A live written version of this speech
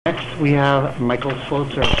we have Michael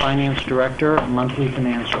Slotz, our Finance Director, monthly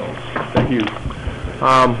financials. Thank you.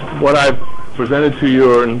 What I've presented to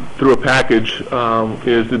you through a package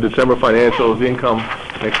is the December financials, the income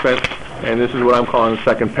and expense, and this is what I'm calling the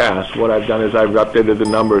second pass. What I've done is I've updated the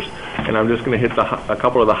numbers, and I'm just going to hit a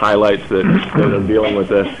couple of the highlights that are dealing with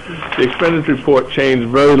this. The expenditure report changed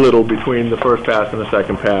very little between the first pass and the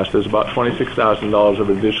second pass. There's about $26,000 of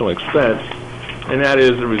additional expense, and that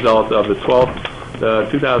is the result of the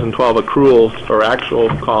 2012 accruals or actual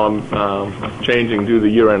column changing due to the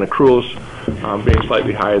year-end accruals being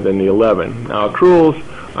slightly higher than the 11. Now, accruals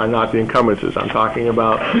are not the encumbrances. I'm talking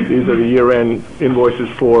about these are the year-end invoices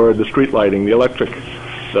for the street lighting, the electric,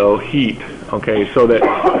 the heat, okay, so that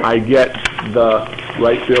I get the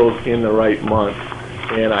right bills in the right month.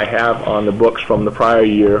 And I have on the books from the prior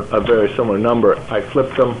year a very similar number. I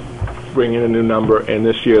flipped them, bring in a new number, and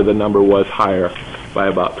this year the number was higher by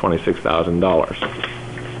about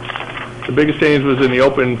 $26,000. The biggest change was in the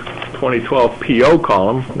open 2012 PO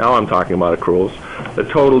column. Now I'm talking about accruals. The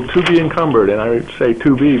total to be encumbered, and I say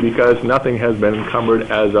to be because nothing has been encumbered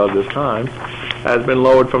as of this time, has been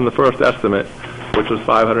lowered from the first estimate, which was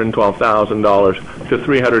 $512,000, to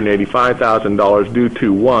 $385,000 due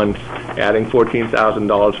to, one, adding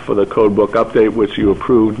 $14,000 for the code book update, which you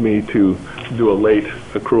approved me to do a late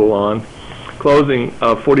accrual on, closing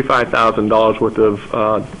of $45,000 worth of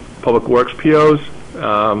public works POs.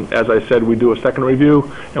 As I said, we do a second review,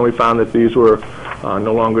 and we found that these were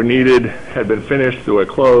no longer needed, had been finished, they were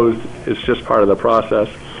closed. It's just part of the process.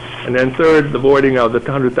 And then third, the voiding of the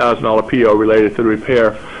 $100,000 PO related to the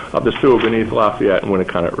repair of the sewer beneath Lafayette and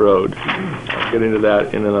Winnicott Road. I'll get into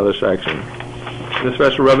that in another section. In the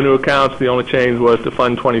special revenue accounts, the only change was to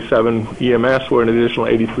Fund 27 EMS, where an additional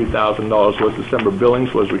 $83,000 worth of December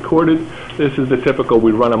billings was recorded. This is the typical,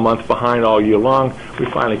 we run a month behind all year long. We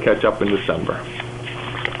finally catch up in December.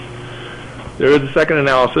 There is a second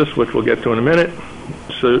analysis, which we'll get to in a minute,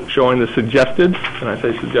 showing the suggested, and I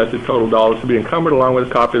say suggested total dollars to be encumbered, along with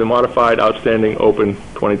a copy of the modified outstanding open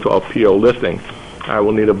 2012 PO listing. I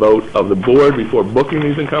will need a vote of the board before booking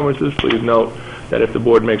these encumbrances. Please note that if the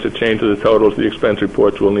board makes a change to the totals, the expense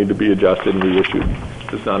reports will need to be adjusted and reissued.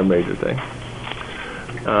 It's not a major thing.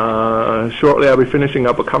 Shortly, I'll be finishing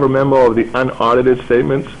up a cover memo of the unaudited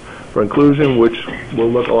statements for inclusion, which will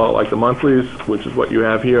look a lot like the monthlies, which is what you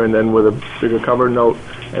have here, and then with a bigger cover note,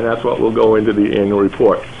 and that's what will go into the annual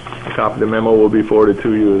report. A copy of the memo will be forwarded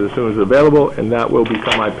to you as soon as available, and that will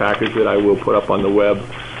become my package that I will put up on the web.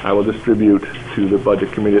 I will distribute to the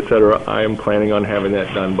budget committee, etc. I am planning on having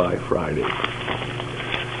that done by Friday.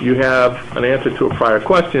 You have an answer to a prior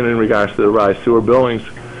question in regards to the rise sewer billings.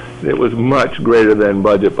 It was much greater than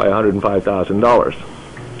budget by $105,000.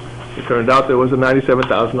 It turned out there was a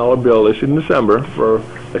 $97,000 bill issued in December for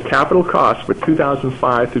the capital costs for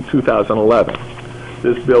 2005 to 2011.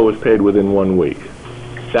 This bill was paid within 1 week.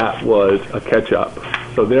 That was a catch-up.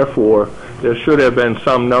 So therefore, there should have been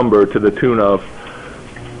some number to the tune of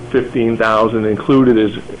 $15,000 included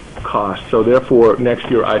as cost. So therefore, next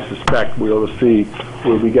year, I suspect we'll be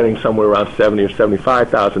getting somewhere around $70,000 or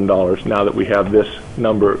 $75,000 now that we have this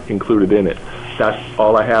number included in it. That's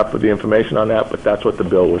all I have for the information on that, but that's what the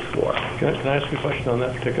bill was for. Can I ask you a question on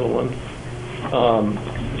that particular one?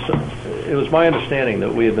 So it was my understanding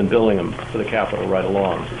that we had been billing them for the capital right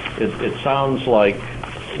along. It sounds like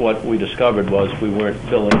what we discovered was we weren't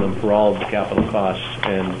billing them for all of the capital costs,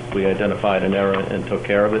 and we identified an error and took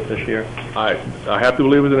care of it this year. I have to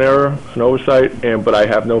believe it was an error, an oversight, but I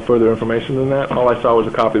have no further information than that. All I saw was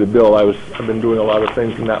a copy of the bill. I've been doing a lot of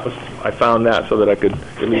things, and I found that so that I could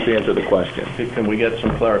at least answer the question. Can we get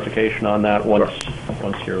some clarification on that once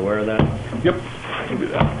you're aware of that? Yep, I can do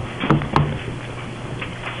that.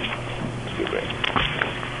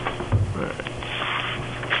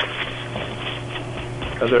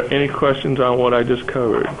 Are there any questions on what I just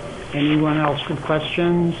covered? Anyone else with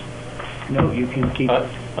questions? No, you can keep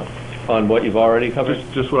on what you've already covered.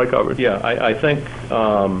 Just what I covered. Yeah, I think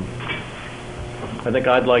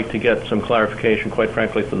I'd like to get some clarification, quite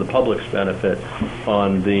frankly, for the public's benefit,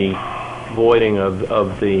 on the voiding of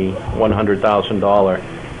the $100,000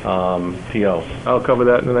 PO. I'll cover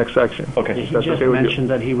that in the next section. Okay. He just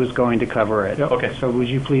mentioned that he was going to cover it. Yep. Okay. So would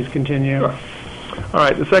you please continue? Sure. All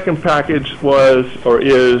right, the second package was, or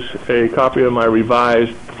is, a copy of my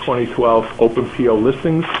revised 2012 open PO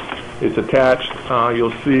listings. It's attached.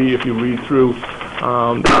 You'll see, if you read through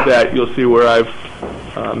that, you'll see where I've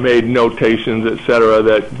made notations, etc.,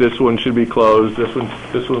 that this one should be closed, this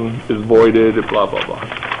one is voided, blah, blah, blah.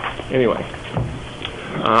 Anyway,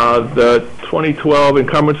 the 2012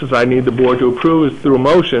 encumbrances I need the board to approve is through a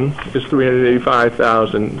motion is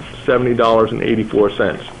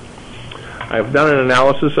 $385,070.84. I've done an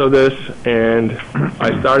analysis of this, and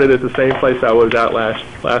I started at the same place I was at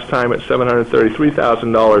last time at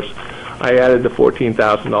 $733,000. I added the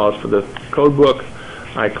 $14,000 for the code book.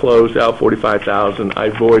 I closed out $45,000. I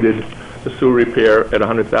voided the sewer repair at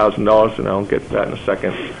 $100,000, and I'll get to that in a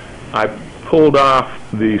second. I pulled off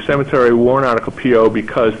the cemetery warrant article PO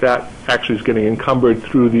because that actually is getting encumbered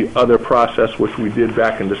through the other process, which we did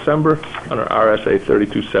back in December under RSA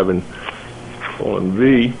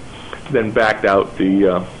 327:V, then backed out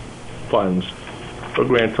the funds for a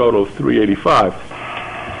grand total of $385.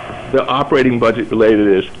 The operating budget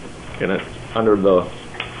related is under the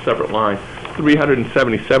separate line,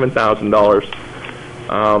 $377,000,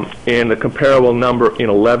 and the comparable number in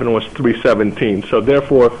 11 was $317. So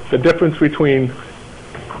therefore, the difference between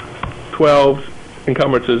 12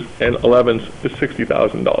 encumbrances and 11s is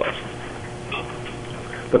 $60,000.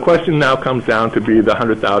 The question now comes down to be the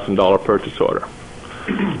 $100,000 purchase order.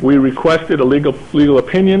 We requested a legal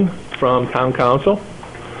opinion from town council.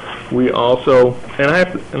 We also, and I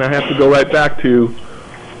have to go right back to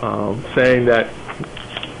saying that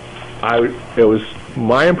it was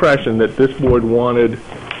my impression that this board wanted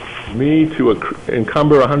me to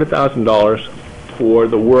encumber $100,000 for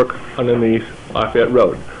the work underneath Lafayette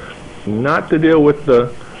Road, not to deal with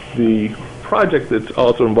the project that's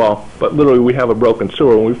also involved, but literally we have a broken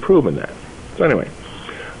sewer and we've proven that. So anyway,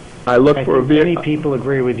 I looked for a vehicle. Many people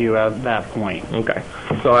agree with you at that point. Okay,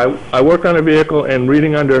 so I worked on a vehicle, and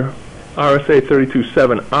reading under RSA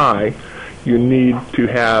 327I, you need to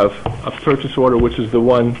have a purchase order, which is the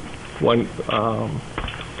one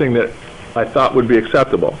thing that I thought would be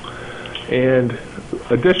acceptable. And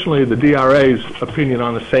additionally, the DRA's opinion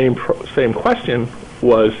on the same question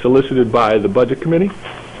was solicited by the Budget Committee.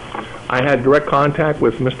 I had direct contact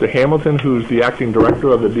with Mr. Hamilton, who's the acting director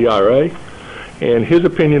of the DRA, and his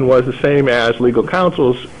opinion was the same as legal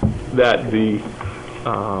counsel's, that the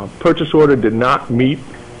purchase order did not meet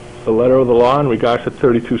the letter of the law in regards to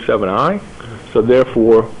 327I, so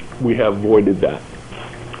therefore we have voided that,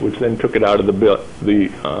 which then took it out of the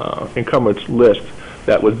encumbrance list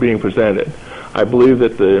that was being presented. I believe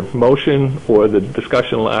that the motion or the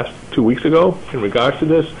discussion last 2 weeks ago in regards to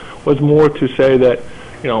this was more to say that,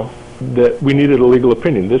 that we needed a legal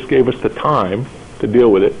opinion. This gave us the time to deal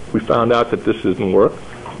with it. We found out that this doesn't work,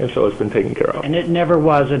 and so it's been taken care of. And it never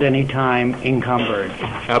was at any time encumbered.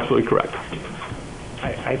 Absolutely correct.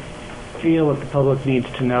 I feel that the public needs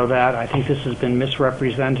to know that. I think this has been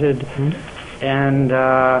misrepresented. And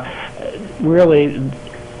really,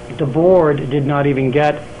 the board did not even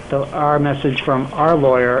get our message from our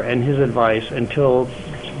lawyer and his advice until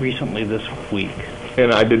recently this week.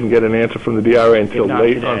 And I didn't get an answer from the DRA until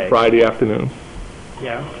late on Friday afternoon.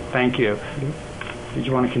 Yeah, thank you. Did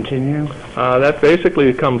you want to continue? That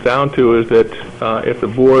basically comes down to is that if the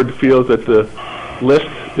board feels that the list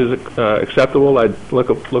is acceptable, I'd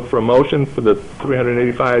look for a motion for the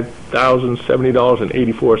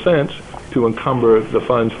 $385,070.84 to encumber the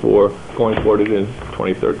funds for going forward in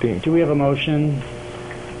 2013. Do we have a motion?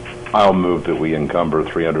 I'll move that we encumber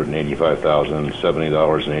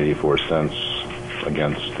 $385,070.84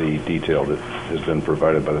 against the detail that has been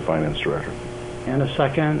provided by the finance director. And a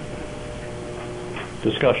second?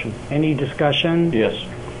 Discussion. Any discussion? Yes.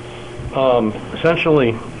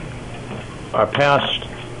 Essentially, our past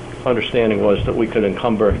understanding was that we could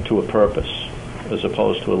encumber to a purpose as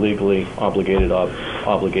opposed to a legally obligated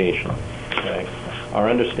obligation. Okay. Our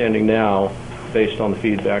understanding now, based on the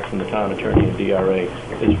feedback from the town attorney and DRA,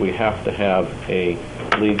 is we have to have a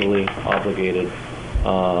legally obligated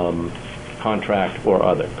contract or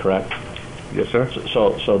other, correct? Yes, sir.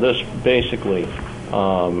 So this basically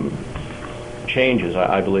changes,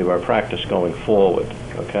 I believe, our practice going forward,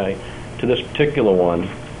 okay? To this particular one,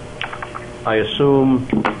 I assume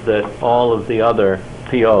that all of the other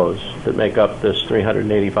POs that make up this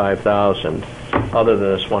 $385,000, other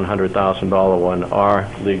than this $100,000 one, are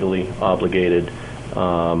legally obligated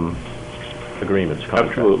agreements,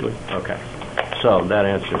 contracts. Absolutely. Okay. So that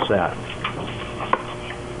answers that.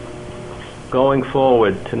 Going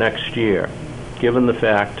forward to next year, given the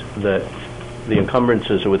fact that the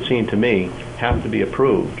encumbrances, it would seem to me, have to be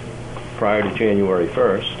approved prior to January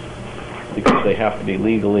 1st, because they have to be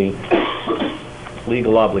legal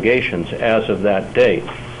obligations as of that date,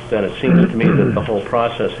 then it seems to me that the whole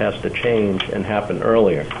process has to change and happen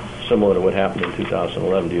earlier, similar to what happened in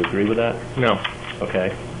 2011. Do you agree with that? No.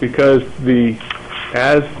 Okay. Because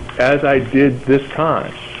as I did this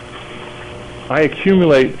time, I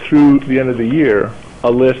accumulate through the end of the year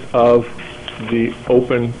a list of the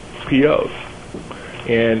open POs.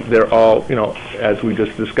 And they're all, as we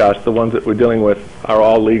just discussed, the ones that we're dealing with are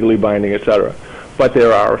all legally binding, et cetera. But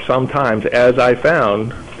there are some times, as I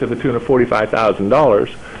found, to the tune of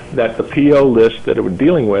 $45,000, that the PO list that we're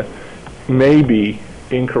dealing with may be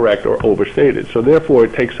incorrect or overstated. So therefore,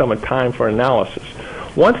 it takes some time for analysis.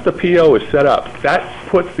 Once the PO is set up, that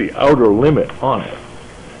puts the outer limit on it.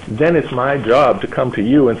 Then it's my job to come to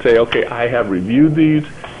you and say, okay, I have reviewed these,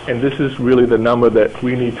 and this is really the number that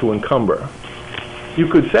we need to encumber. You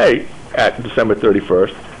could say at December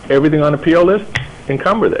 31st, everything on the PO list,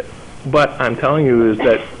 encumbered it. But I'm telling you is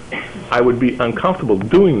that I would be uncomfortable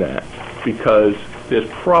doing that because there's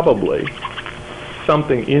probably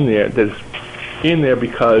something in there that's in there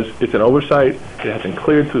because it's an oversight, it hasn't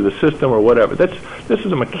cleared through the system or whatever. This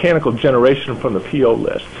is a mechanical generation from the PO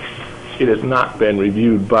list. It has not been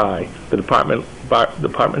reviewed by the department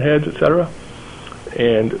heads, et cetera,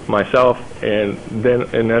 and myself, and then,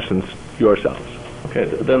 in essence, yourselves. Okay,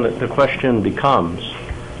 then the question becomes,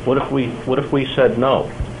 what if we said no?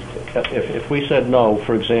 If we said no,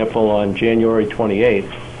 for example, on January 28th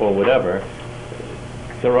or whatever,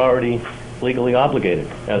 they're already legally obligated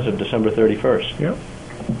as of December 31st. Yeah.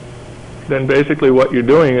 Then basically what you're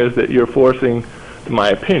doing is that you're forcing,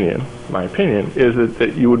 my opinion is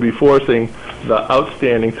that you would be forcing the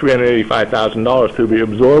outstanding $385,000 to be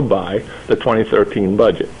absorbed by the 2013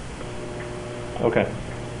 budget. Okay.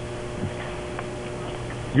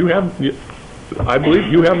 I believe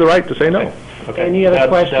you have the right to say no. Okay. Any other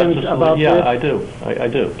questions about this? Yeah, I do. I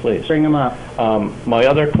do, please. Bring them up. My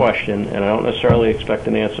other question, and I don't necessarily expect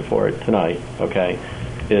an answer for it tonight, okay,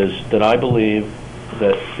 is that I believe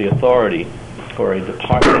that the authority for a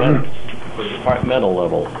departmental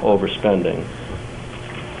level overspending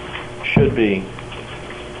should be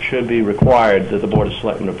required that the Board of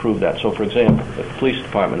Selectmen approve that. So, for example, the Police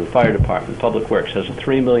Department, the Fire Department, Public Works has a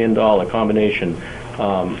 $3 million combination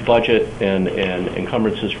budget and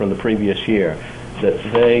encumbrances from the previous year, that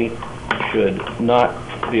they should not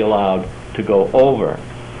be allowed to go over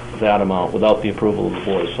that amount without the approval of the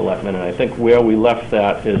Board of Selectmen. And I think where we left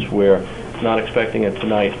that is we're not expecting it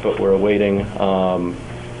tonight, but we're awaiting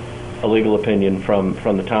a legal opinion from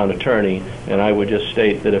the town attorney. And I would just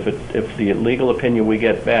state that if the legal opinion we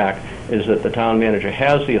get back is that the town manager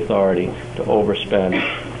has the authority to overspend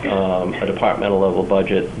a departmental level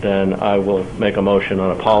budget, then I will make a motion on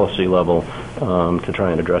a policy level to try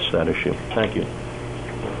and address that issue. Thank you.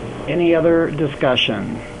 Any other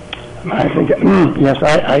discussion? I think, yes,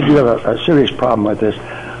 I do have a serious problem with this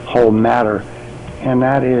whole matter, and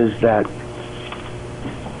that is that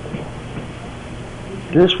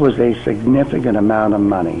this was a significant amount of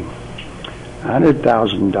money,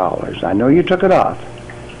 $100,000. I know you took it off,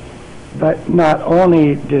 but not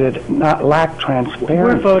only did it not lack transparency.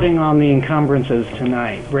 We're voting on the encumbrances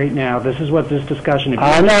tonight, right now. This is what this discussion is.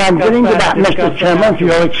 I know, I'm getting to that, Mr. Chairman. If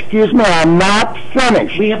you'll excuse me, I'm not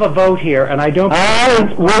finished. We have a vote here, and I don't...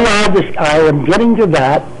 I am getting to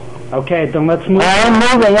that. Okay, then let's move on.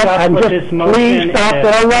 I'm moving it. I'm just, please stop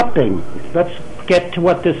interrupting. Let's get to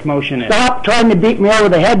what this motion is. Stop trying to beat me over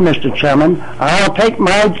the head, Mr. Chairman. I'll take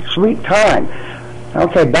my sweet time.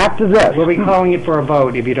 Okay, back to this. We'll be calling it for a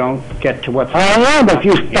vote if you don't get to what's... I am, if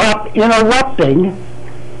you stop interrupting,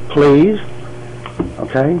 please.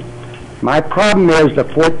 Okay? My problem is the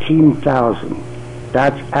 $14,000.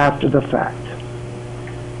 That's after the fact.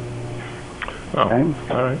 Oh, Okay?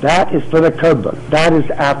 all right. That is for the code book. That is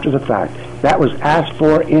after the fact. That was asked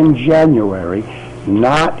for in January,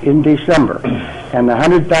 not in December. And the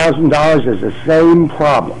 $100,000 is the same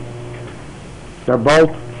problem. They're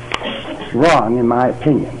both wrong, in my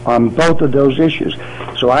opinion, on both of those issues.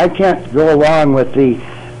 So I can't go along with the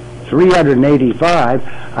 385.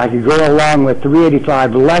 I could go along with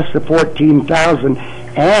 385 less the 14,000.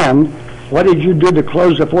 And what did you do to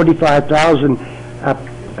close the 45,000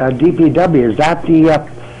 DPW? Is that the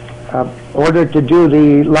order to do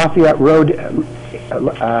the Lafayette Road and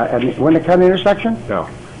Winnicott intersection? No.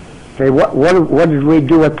 Okay, what did we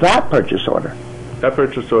do with that purchase order? That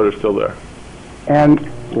purchase order is still there. And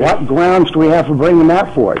what grounds do we have for bringing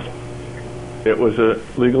that forward? It was a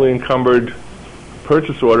legally encumbered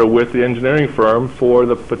purchase order with the engineering firm for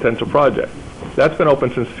the potential project. That's been open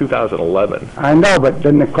since 2011. I know, but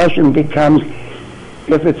then the question becomes,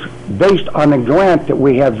 if it's based on a grant that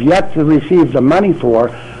we have yet to receive the money for,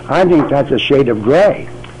 I think that's a shade of gray.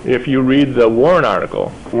 If you read the warrant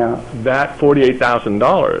article, Yeah. that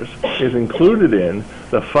 $48,000 is included in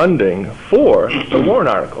the funding for the warrant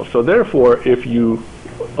article. So therefore, if you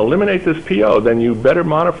eliminate this PO, then you better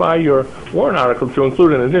modify your warrant article to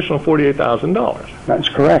include an additional $48,000. That's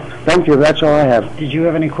correct. Thank you. That's all I have. Did you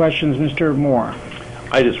have any questions, Mr. Moore?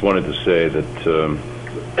 I just wanted to say that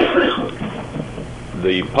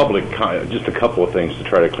The public, just a couple of things to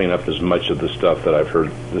try to clean up as much of the stuff that I've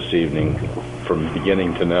heard this evening from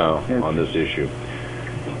beginning to now on this issue.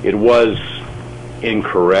 It was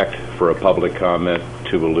incorrect for a public comment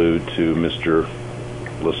to allude to Mr.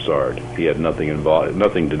 Lassard. He had nothing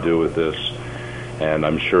to do with this, and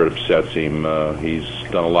I'm sure it upsets him. He's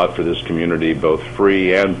done a lot for this community, both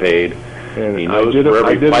free and paid. And he knows where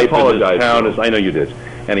every pipe in this town is. I I know you did.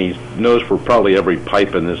 And he knows where probably every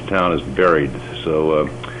pipe in this town is buried. So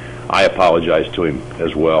I apologize to him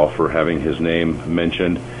as well for having his name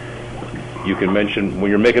mentioned. You can mention, when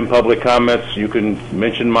you're making public comments, you can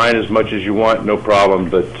mention mine as much as you want, no problem,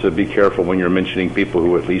 but be careful when you're mentioning people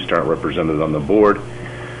who at least aren't represented on the board.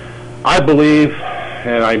 I believe,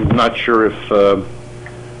 and I'm not sure if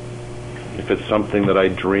it's something that I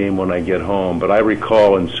dream when I get home, but I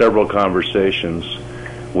recall in several conversations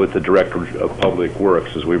with the Director of Public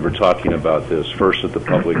Works as we were talking about this, first at the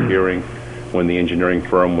public hearing when the engineering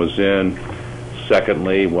firm was in,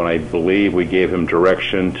 secondly when I believe we gave him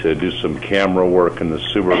direction to do some camera work in the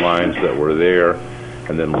sewer lines that were there,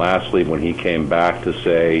 and then lastly when he came back to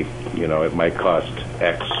say, you know, it might cost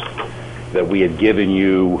X, that we had given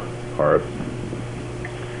you, or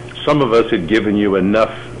some of us had given you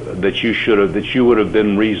enough that you would have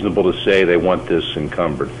been reasonable to say they want this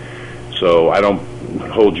encumbered. So I don't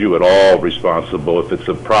hold you at all responsible. If it's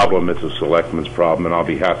a problem, it's a selectman's problem, and I'll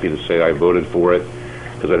be happy to say I voted for it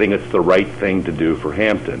because I think it's the right thing to do for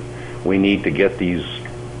Hampton. We need to get these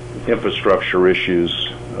infrastructure issues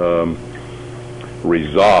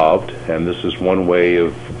resolved, and this is one way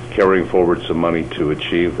of carrying forward some money to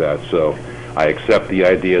achieve that. So I accept the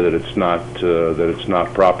idea that it's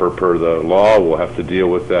not proper per the law. We'll have to deal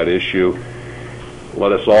with that issue.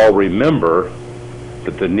 Let us all remember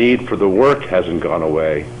that the need for the work hasn't gone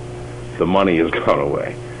away. The money has gone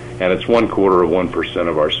away. And it's 0.25%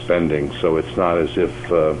 of our spending, so it's not as if,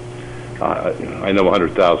 I know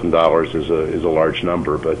 $100,000 is a large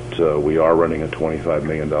number, but we are running a $25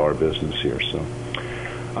 million business here. So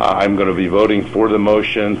I'm going to be voting for the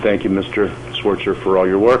motion. Thank you, Mr. Schwartzer, for all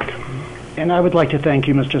your work. And I would like to thank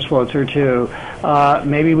you, Mr. Swotzer, too.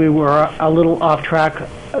 Maybe we were a little off track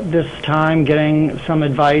this time getting some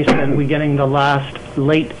advice, and we getting the last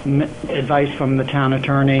late advice from the town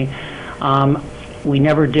attorney. We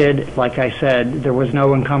never did, like I said, there was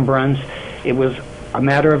no encumbrance. It was a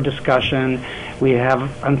matter of discussion. We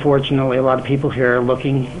have, unfortunately, a lot of people here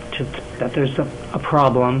looking to that there's a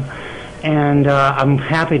problem. And I'm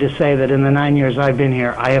happy to say that in the 9 years I've been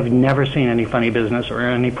here, I have never seen any funny business or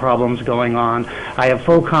any problems going on. I have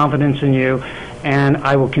full confidence in you, and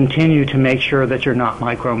I will continue to make sure that you're not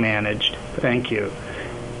micromanaged. Thank you.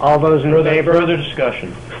 All those in favor? Further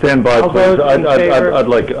discussion. Stand by, All please. those in favor?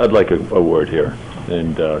 I'd like a word here.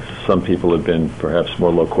 And some people have been perhaps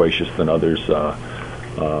more loquacious than others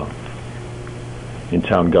in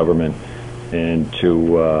town government, and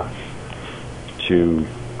to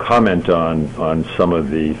comment on some of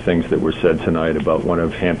the things that were said tonight about one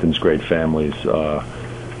of Hampton's great families,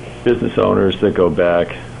 business owners that go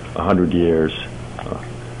back 100 years,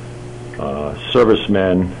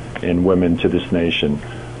 servicemen and women to this nation,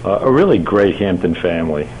 a really great Hampton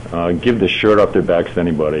family. Give the shirt off their backs to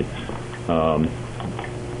anybody.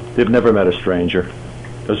 They've never met a stranger.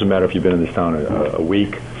 Doesn't matter if you've been in this town a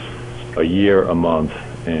week, a year, a month,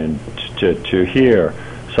 and to hear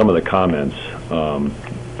some of the comments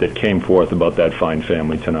that came forth about that fine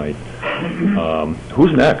family tonight.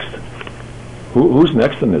 Who's next? Who's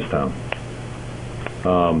next in this town?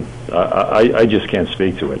 I just can't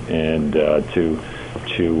speak to it. And to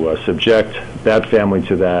subject that family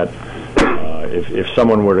to that, if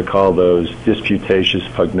someone were to call those disputatious,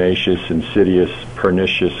 pugnacious, insidious,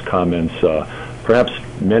 pernicious comments, perhaps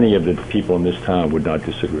many of the people in this town would not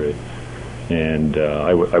disagree. And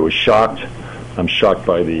I was shocked. I'm shocked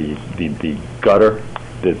by the gutter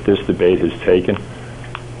that this debate has taken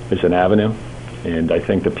as an avenue, and I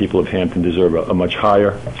think the people of Hampton deserve a much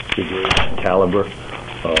higher degree and caliber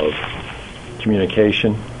of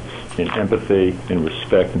communication and empathy and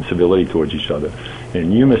respect and civility towards each other.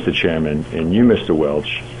 And you, Mr. Chairman, and you, Mr.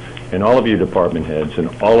 Welch, and all of your department heads and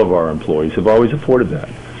all of our employees have always afforded that.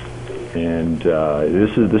 And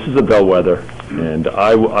this is a bellwether, and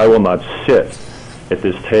I will not sit at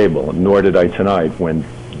this table, nor did I tonight, when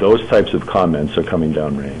those types of comments are coming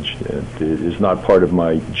downrange. It is not part of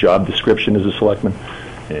my job description as a selectman,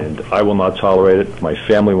 and I will not tolerate it. My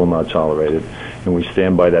family will not tolerate it, and we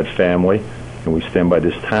stand by that family, and we stand by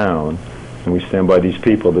this town, and we stand by these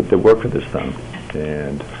people that work for this town.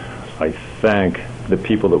 And I thank the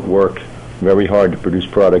people that work very hard to produce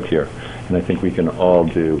product here, and I think we can all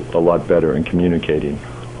do a lot better in communicating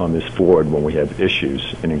on this board when we have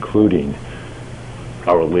issues, and including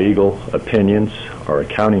our legal opinions, our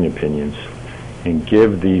accounting opinions, and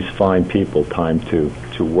give these fine people time to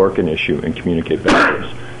work an issue and communicate back to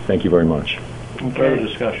us. Thank you very much. Further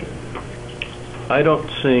discussion. I don't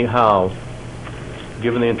see how,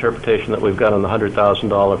 given the interpretation that we've got on the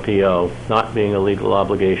 $100,000 PO not being a legal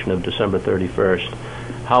obligation of December 31st,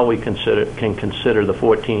 how we can consider the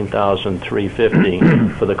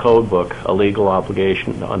 $14,350 for the code book a legal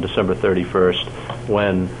obligation on December 31st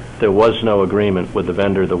when there was no agreement with the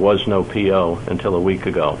vendor, there was no PO until a week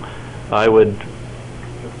ago. I would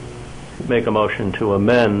make a motion to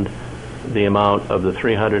amend the amount of the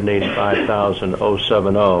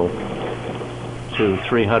 $385,070 to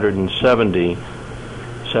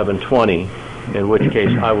 $370,720, in which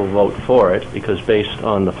case I will vote for it, because based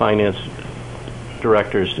on the finance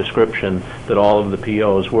director's description that all of the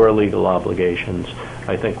POs were legal obligations,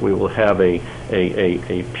 I think we will have a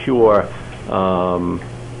pure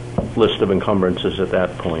list of encumbrances at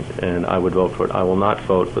that point, and I would vote for it. I will not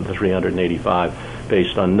vote for the 385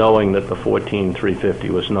 based on knowing that the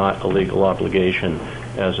 14,350 was not a legal obligation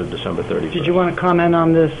as of December 31st. Did you want to comment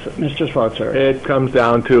on this, Mr. Switzer? It comes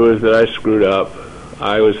down to is that I screwed up.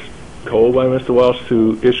 I was told by Mr. Welsh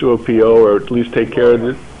to issue a PO or at least take care of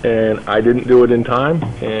it, and I didn't do it in time,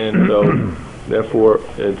 and so therefore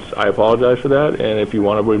I apologize for that, and if you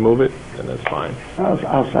want to remove it, then that's fine.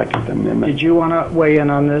 I'll second the amendment. Did you want to weigh in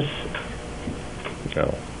on this,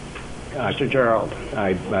 No. Mr. Gerald?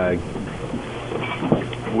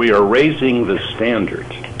 We are raising the standard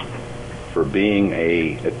for being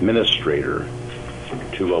a administrator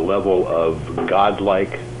to a level of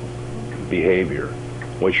godlike behavior.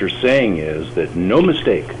 What you're saying is that no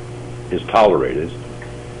mistake is tolerated,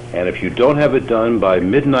 and if you don't have it done by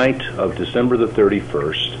midnight of December the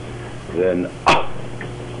 31st, then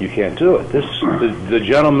you can't do it. The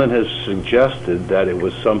gentleman has suggested that it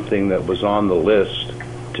was something that was on the list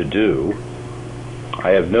to do.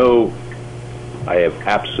 I have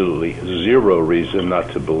absolutely zero reason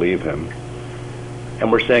not to believe him.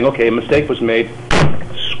 And we're saying, okay, a mistake was made,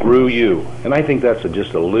 screw you. And I think that's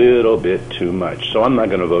just a little bit too much. So I'm not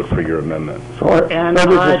going to vote for your amendment. And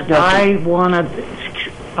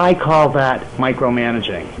I call that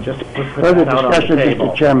micromanaging. Just to put Further that out on discussion, the table.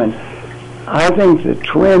 Mr. Chairman. I think the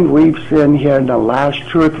trend we've seen here in the last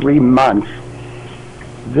 2 or 3 months,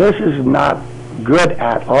 this is not good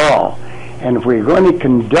at all. And if we're going to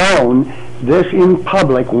condone this in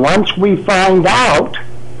public, once we find out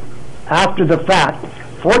after the fact,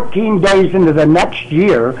 14 days into the next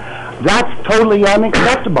year, that's totally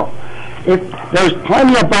unacceptable. There's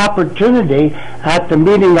plenty of opportunity at the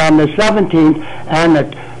meeting on the 17th and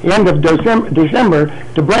at the end of December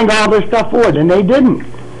to bring all this stuff forward, and they didn't.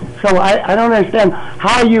 So I don't understand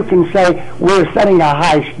how you can say we're setting a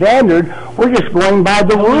high standard. We're just going by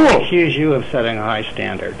the rules. I accuse you of setting a high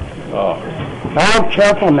standard. Oh,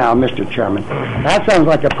 careful now, Mr. Chairman. That sounds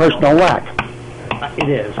like a personal whack. It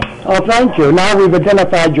is. Oh, thank you. Now we've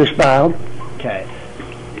identified your style. Okay.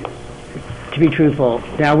 To be truthful,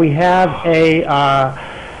 now we have a.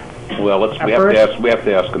 Well, I have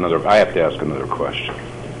to ask another question.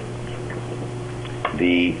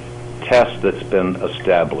 The test that's been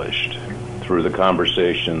established through the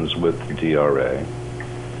conversations with DRA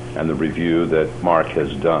and the review that Mark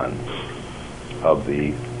has done of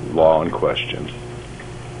the law in question,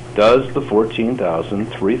 does the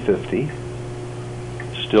 $14,350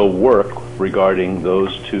 still work regarding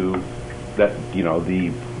those two, that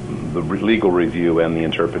the legal review and the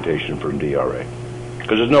interpretation from DRA?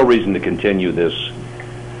 Because there's no reason to continue this.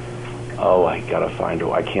 I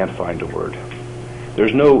can't find a word.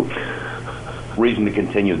 There's no reason to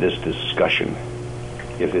continue this discussion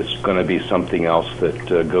if it's going to be something else that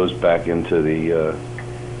goes back into the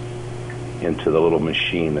little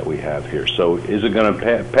machine that we have here. So is it going to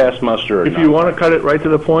pass muster or not? If you want to cut it right to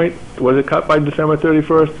the point, was it cut by December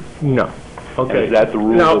 31st? No. Okay. And is that the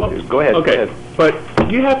rule? No. Go ahead. Okay. Go ahead. But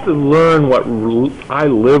you have to learn what I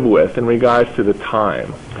live with in regards to the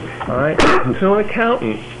time. All right? To an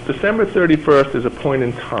accountant, December 31st is a point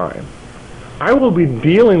in time. I will be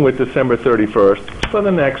dealing with December 31st for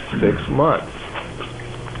the next 6 months.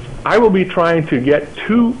 I will be trying to get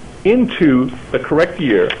into the correct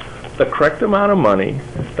year, the correct amount of money,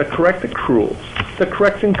 the correct accruals, the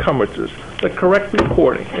correct encumbrances, the correct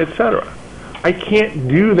reporting, etc. I can't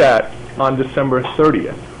do that on December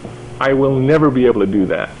 30th. I will never be able to do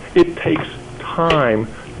that. It takes time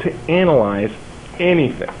to analyze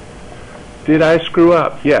anything. Did I screw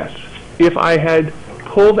up? Yes. If I had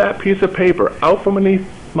pulled that piece of paper out from beneath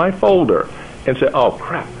my folder and said, oh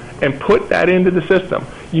crap, and put that into the system,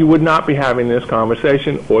 you would not be having this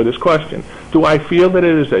conversation or this question. Do I feel that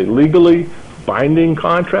it is a legally binding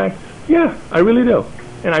contract? Yeah, I really do.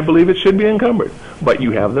 And I believe it should be encumbered. But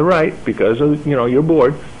you have the right, because of your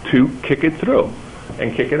board, to kick it through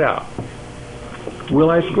and kick it out.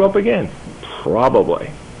 Will I screw up again?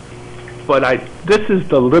 Probably. But this is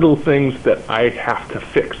the little things that I have to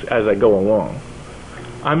fix as I go along.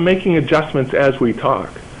 I'm making adjustments as we talk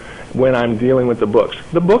when I'm dealing with the books.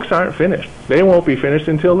 The books aren't finished. They won't be finished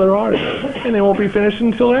until they're audited. And they won't be finished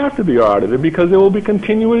until after they're audited, because there will be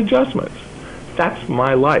continued adjustments. That's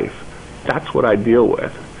my life. That's what I deal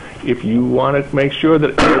with. If you want to make sure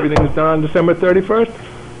that everything is done on December 31st,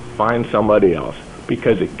 find somebody else,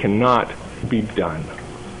 because it cannot be done.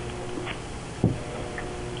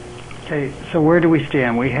 Okay, so where do we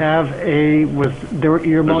stand? We have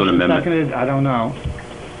your motion seconded? I don't know.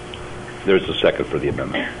 There's a second for the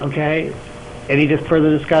amendment. Okay. Any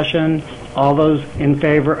further discussion? All those in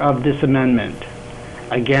favor of this amendment?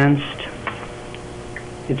 Against?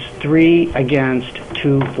 It's 3 against,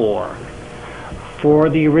 2 for. For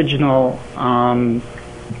the original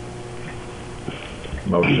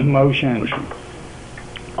motion.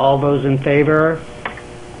 All those in favor?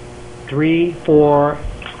 3, 4.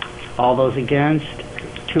 All those against?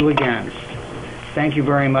 2 against. Thank you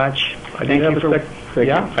very much. I did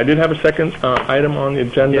have a second item on the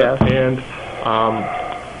agenda, yes. And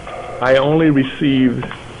I only received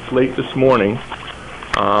late this morning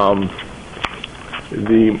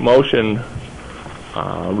the motion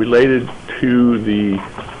related to the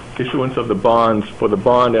issuance of the bonds for the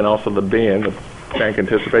bond and also the ban, the bank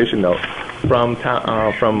anticipation note, from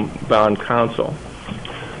bond counsel.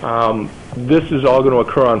 This is all going to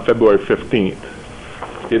occur on February 15th.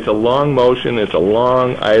 It's a long motion, it's a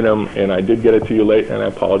long item, and I did get it to you late, and I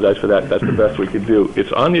apologize for that. That's the best we could do.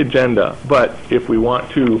 It's on the agenda, but if we want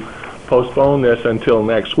to postpone this until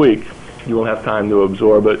next week, you will have time to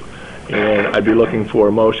absorb it, and I'd be looking for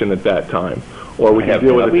a motion at that time. Or we can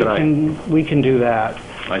deal with it tonight. We can do that.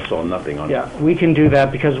 I saw nothing on it. Yeah, we can do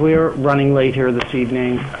that because we're running late here this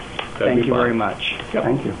evening. Thank you very much. Yep.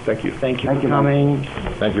 Thank you. Thank you. Thank you for coming.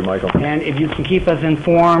 Thank you, Michael. And if you can keep us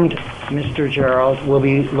informed, Mr. Gerald, we'll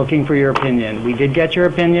be looking for your opinion. We did get your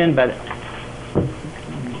opinion, but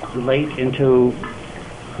late into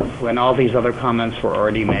when all these other comments were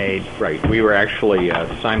already made. Right. We were actually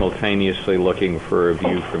simultaneously looking for a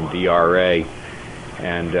view from DRA,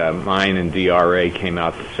 and mine and DRA came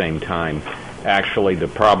out at the same time. Actually, the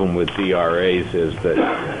problem with DRAs is that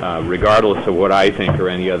regardless of what I think or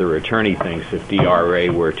any other attorney thinks, if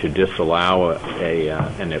DRA were to disallow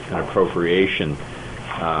an appropriation,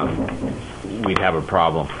 we'd have a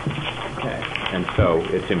problem. Okay. And so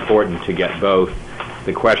it's important to get both.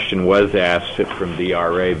 The question was asked from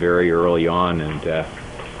DRA very early on, and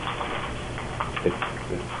it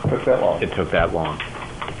Took that long. It took that long.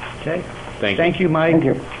 Okay. Thank you. Mike. Thank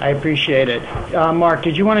you. I appreciate it. Mark,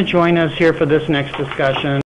 did you want to join us here for this next discussion?